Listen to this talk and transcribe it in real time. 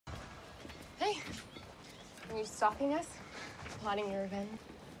guy? Are you stalking us? Plotting your revenge?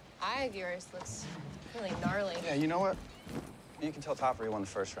 Eye of yours looks really gnarly. Yeah, you know what? You can tell Topper he won the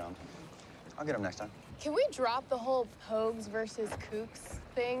first round. I'll get him next time. Can we drop the whole Pogues versus Kooks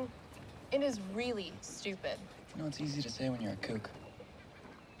thing? It is really stupid. You know, it's easy to say when you're a kook.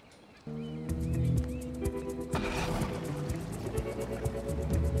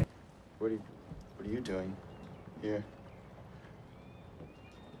 What are you doing here?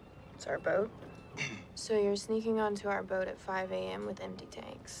 It's our boat. So you're sneaking onto our boat at 5 a.m. with empty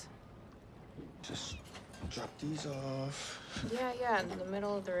tanks. Just drop these off. Yeah, in the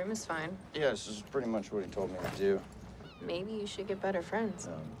middle of the room is fine. Yeah, this is pretty much what he told me to do. Maybe you should get better friends.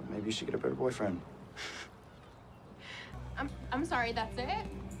 Maybe you should get a better boyfriend. I'm sorry, that's it?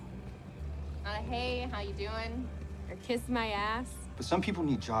 Hey, how you doing? Or kiss my ass? But some people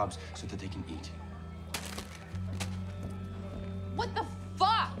need jobs so that they can eat. What the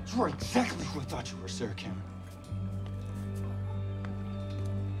fuck? You are exactly who I thought you were, Sarah Cameron.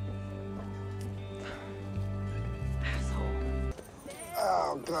 Asshole.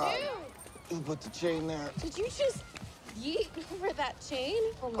 Oh, God. Dude! You put the chain there. Did you just yeet over that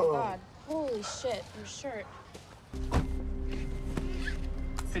chain? Oh my God. Holy shit, your shirt.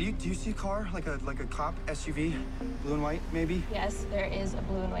 Hey, do you see a car? Like a cop SUV? Blue and white, maybe? Yes, there is a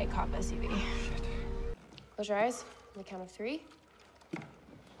blue and white cop SUV. Shit. Close your eyes. On the count of 3.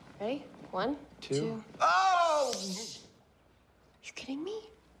 Ready? 1, 2. Oh! You kidding me?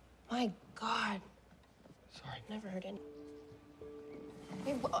 My God. Sorry. Never heard any.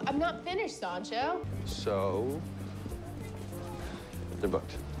 Hey, I'm not finished, Sancho. So, they're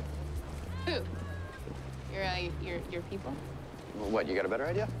booked. Who? Your people? What, you got a better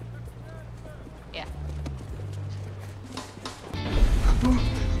idea? Yeah.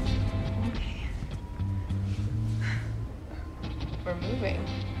 Okay. We're moving.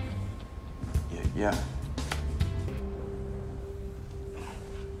 Yeah.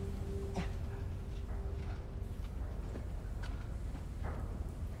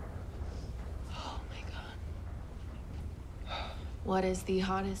 Oh my God. What is the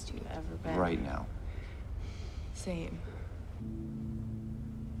hottest you've ever been? Right now. Same.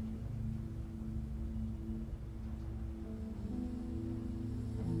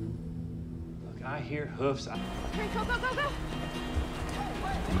 Look, I hear hoofs. Okay, go, go, go, go!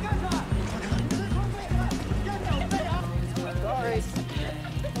 Sorry.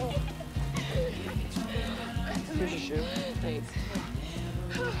 Here's your shoe. Thanks.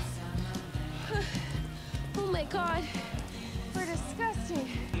 Oh my God. We're disgusting.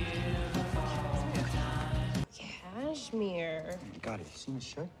 Cashmere. God, have you seen this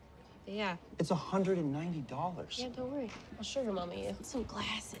shirt? Yeah. It's $190. Yeah, don't worry. I'll sugar mommy you. Some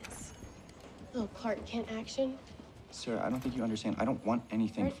glasses. Little Clark Kent action. Sir, I don't think you understand. I don't want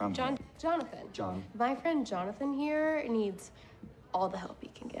anything Right, from Jonathan. John. My friend Jonathan here needs all the help he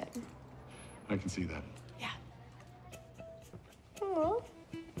can get. I can see that. Yeah. Oh,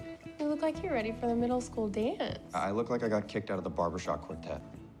 you look like you're ready for the middle school dance. I look like I got kicked out of the barbershop quartet.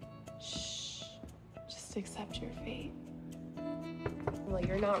 Shh. Just accept your fate. Well,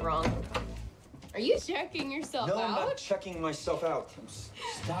 you're not wrong. Are you checking yourself out? No, I'm not checking myself out.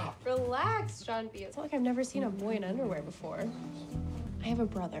 Stop. Relax, John B. It's not like I've never seen a boy in underwear before. I have a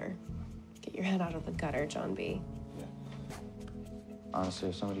brother. Get your head out of the gutter, John B. Yeah. Honestly,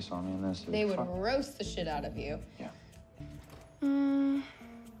 if somebody saw me in this, They would roast the shit out of you. Yeah.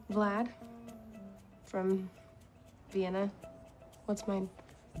 Vlad from Vienna. What's mine?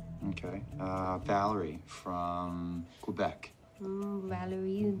 Okay. Valerie from Quebec.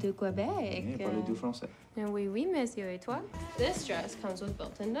 Valerie de Quebec. Yeah, parlez du français. Oui, oui, monsieur. Et toi? This dress comes with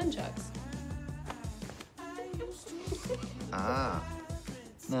built-in nunchucks. Ah.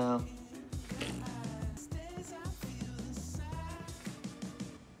 No.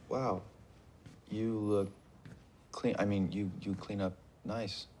 Wow. You look clean. I mean, you clean up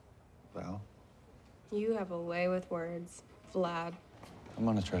nice, Val. You have a way with words, Vlad. I'm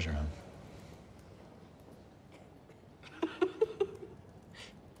on a treasure hunt.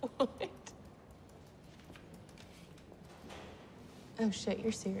 What? Oh shit,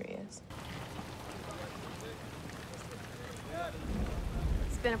 you're serious.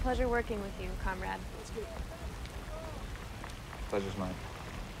 It's been a pleasure working with you, comrade. Pleasure's mine.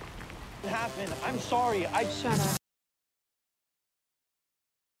 What happened? I'm sorry. Shut up.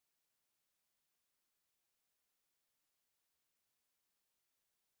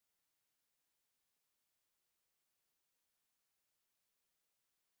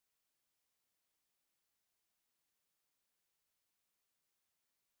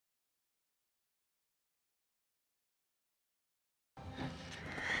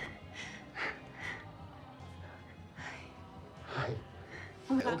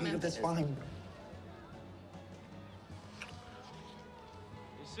 Okay, that's fine.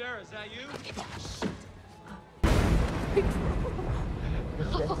 Hey, Sarah, is that you?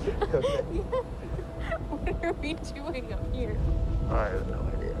 What are we doing up here? I have no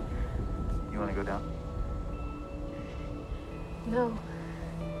idea. You want to go down? No.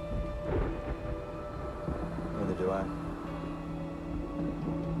 Neither do I.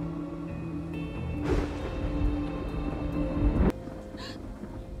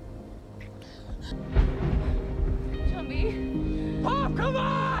 Chubby. Pop, come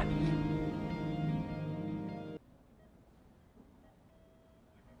on!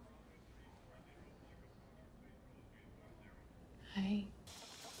 Hi.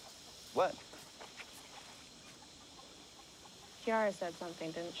 What? Kiara said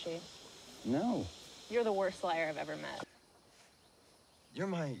something, didn't she? No. You're the worst liar I've ever met. You're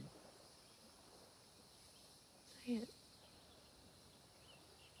my... You're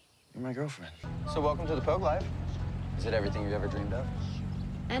my girlfriend. So welcome to the Pogue Life. Is it everything you've ever dreamed of?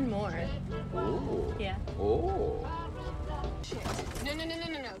 And more. Oh. Yeah. Oh. Shit. No,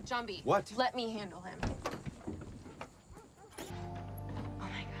 John B. What? Let me handle him. Oh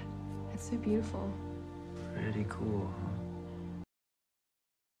my god. That's so beautiful. Pretty cool, huh?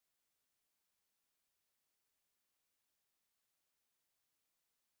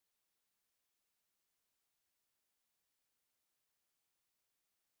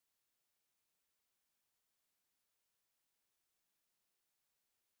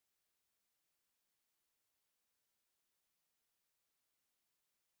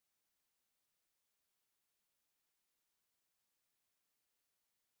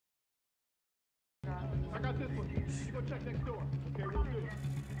 I got this one. You go check next door. Okay, we'll do. Yeah,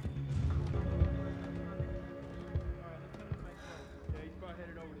 he's probably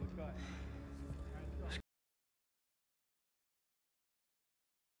headed over to the cut.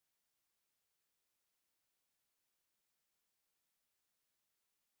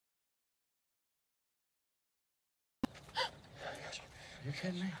 You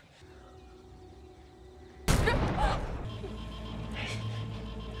kidding me?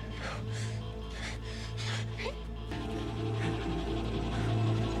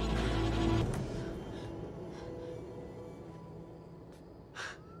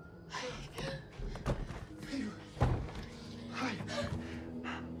 Hi. I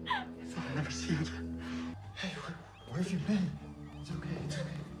thought I'd never see you again. Hey, where have you been? It's okay, it's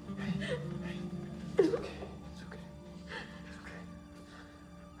okay. Hey, it's okay, it's okay. It's okay.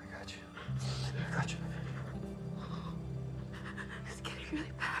 I got you. I got you. It's getting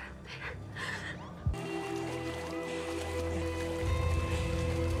really bad up there.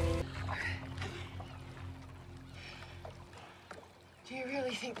 Do you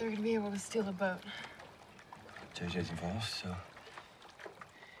really think they're gonna be able to steal a boat? JJ's involved, so...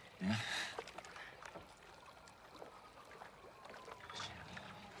 Yeah.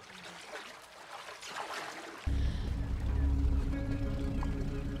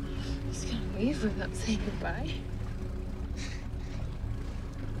 He's gonna leave without saying goodbye.